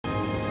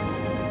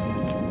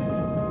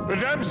The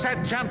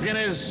Darmstadt champion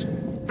is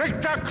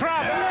Viktor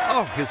Krum.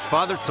 Oh, his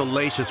father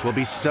Salacious will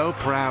be so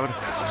proud.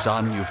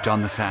 Son, you've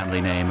done the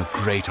family name a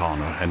great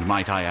honor, and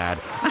might I add...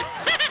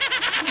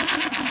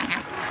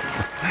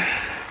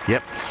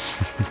 Yep.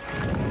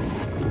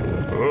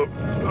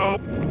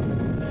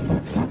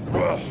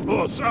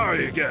 Oh,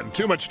 sorry again.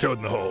 Too much toad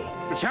in the hole.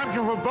 The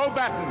champion for bow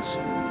battens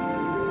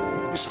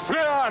is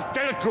Fleur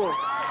Delacour.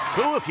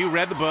 Who, if you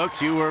read the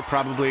books, you were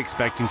probably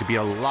expecting to be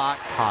a lot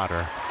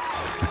hotter.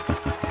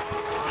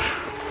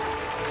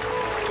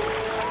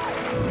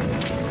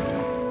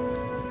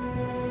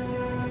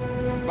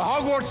 The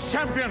Hogwarts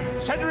champion,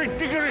 Cedric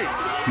Diggory.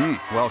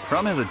 Well,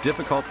 Krum has a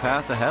difficult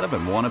path ahead of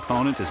him. One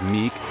opponent is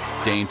meek,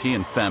 dainty,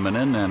 and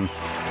feminine, and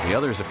the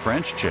other is a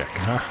French chick.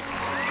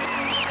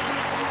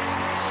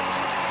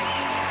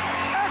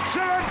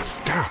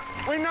 Excellent!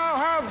 We now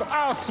have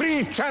our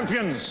 3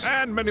 champions.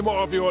 And many more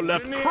of you are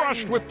left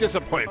crushed with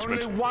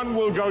disappointment. Only one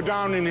will go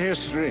down in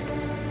history.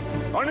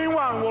 Only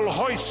one will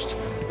hoist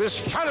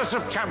this chalice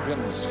of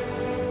champions,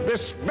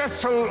 this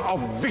vessel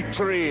of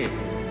victory,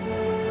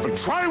 the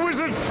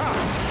Triwizard Cup.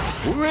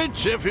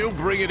 Which, if you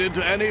bring it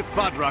into any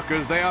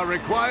Fuddruckers, they are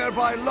required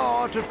by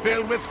law to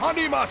fill with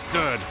honey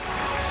mustard.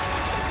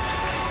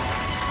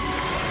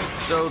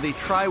 So the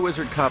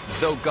Triwizard Cup,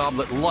 though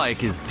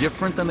goblet-like, is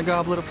different than the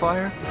Goblet of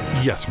Fire?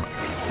 Yes, Mike.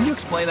 Can you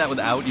explain that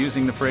without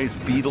using the phrase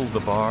Beetle the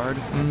Bard?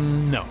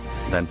 No.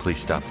 Then please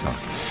stop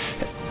talking.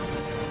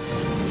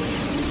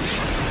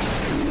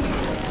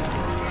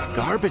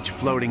 Garbage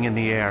floating in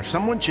the air.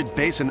 Someone should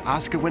base an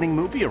Oscar-winning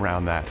movie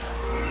around that.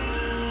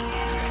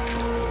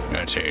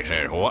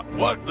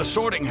 What? The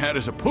Sorting Hat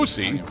is a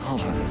pussy.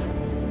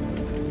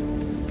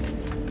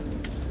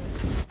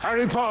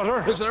 Harry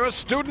Potter. Is there a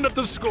student at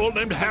the school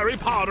named Harry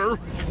Potter?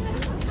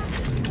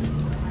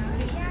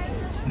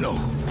 No.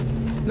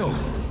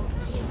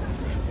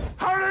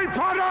 Harry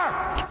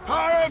Potter!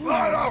 Harry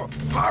Potter!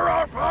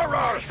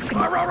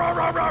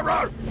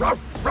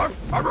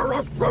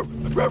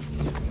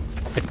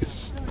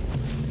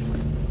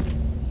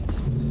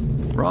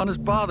 Ron is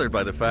bothered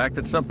by the fact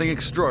that something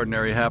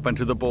extraordinary happened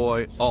to the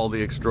boy all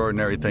the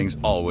extraordinary things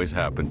always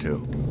happen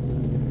to.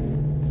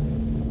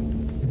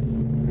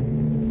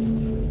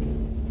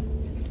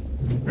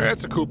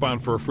 It's a coupon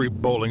for a free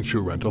bowling shoe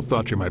rental.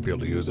 Thought you might be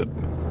able to use it.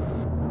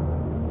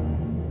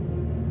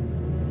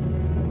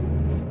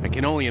 I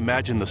can only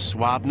imagine the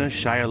suaveness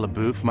Shia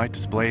LaBeouf might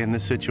display in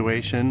this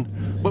situation.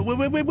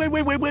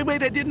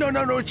 Wait, I didn't,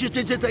 no, it's just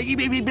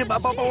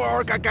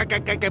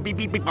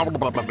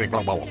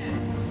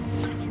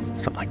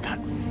something like that.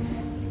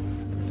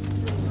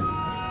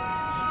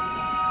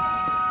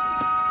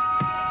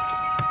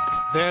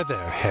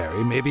 There,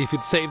 Harry. Maybe if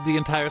you'd saved the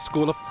entire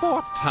school a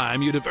 4th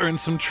time, you'd have earned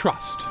some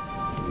trust.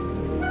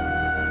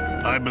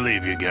 I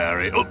believe you,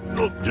 Gary. Oh,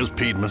 just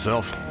peed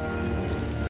myself.